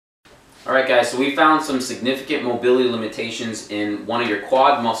Alright guys, so we found some significant mobility limitations in one of your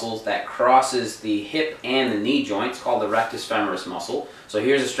quad muscles that crosses the hip and the knee joints, called the rectus femoris muscle. So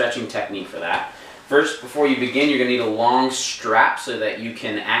here's a stretching technique for that. First, before you begin, you're going to need a long strap so that you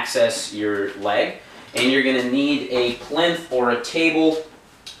can access your leg. And you're going to need a plinth or a table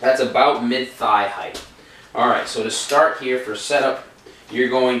that's about mid-thigh height. Alright, so to start here for setup, you're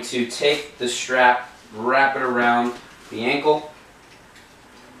going to take the strap, wrap it around the ankle.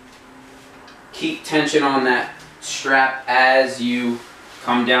 Keep tension on that strap as you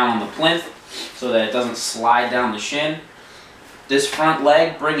come down on the plinth so that it doesn't slide down the shin. This front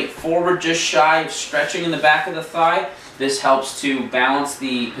leg, bring it forward just shy of stretching in the back of the thigh. This helps to balance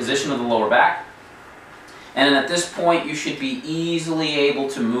the position of the lower back. And then at this point, you should be easily able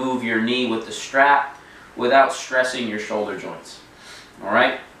to move your knee with the strap without stressing your shoulder joints.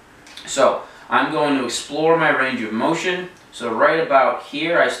 Alright? So, I'm going to explore my range of motion. So right about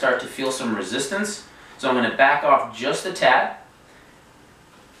here, I start to feel some resistance. So I'm going to back off just a tad.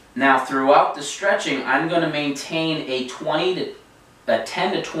 Now throughout the stretching, I'm going to maintain a 10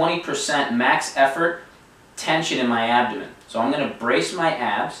 to 20% max effort tension in my abdomen. So I'm going to brace my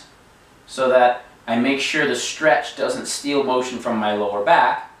abs so that I make sure the stretch doesn't steal motion from my lower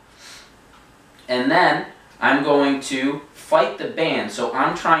back. And then I'm going to fight the band. So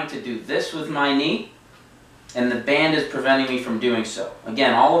I'm trying to do this with my knee, and the band is preventing me from doing so.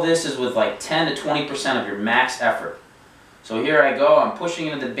 Again, all of this is with like 10 to 20% of your max effort. So here I go, I'm pushing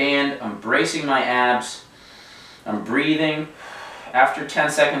into the band, I'm bracing my abs, I'm breathing. After 10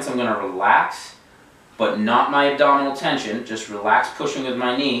 seconds I'm going to relax, but not my abdominal tension, just relax pushing with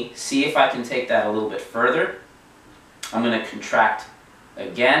my knee. See if I can take that a little bit further. I'm going to contract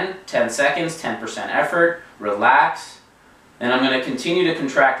again, 10 seconds, 10% effort, relax. And I'm going to continue to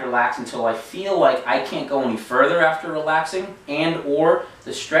contract, relax until I feel like I can't go any further after relaxing, and or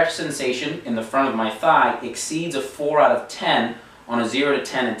the stretch sensation in the front of my thigh exceeds a 4 out of 10 on a 0 to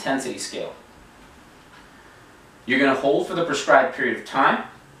 10 intensity scale. You're going to hold for the prescribed period of time.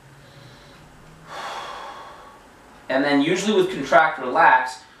 And then usually with contract,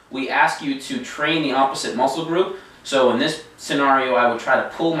 relax, we ask you to train the opposite muscle group. So in this scenario, I would try to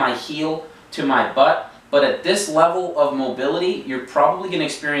pull my heel to my butt. But at this level of mobility, you're probably going to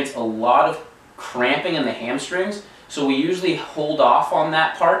experience a lot of cramping in the hamstrings. So we usually hold off on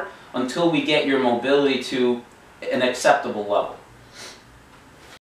that part until we get your mobility to an acceptable level.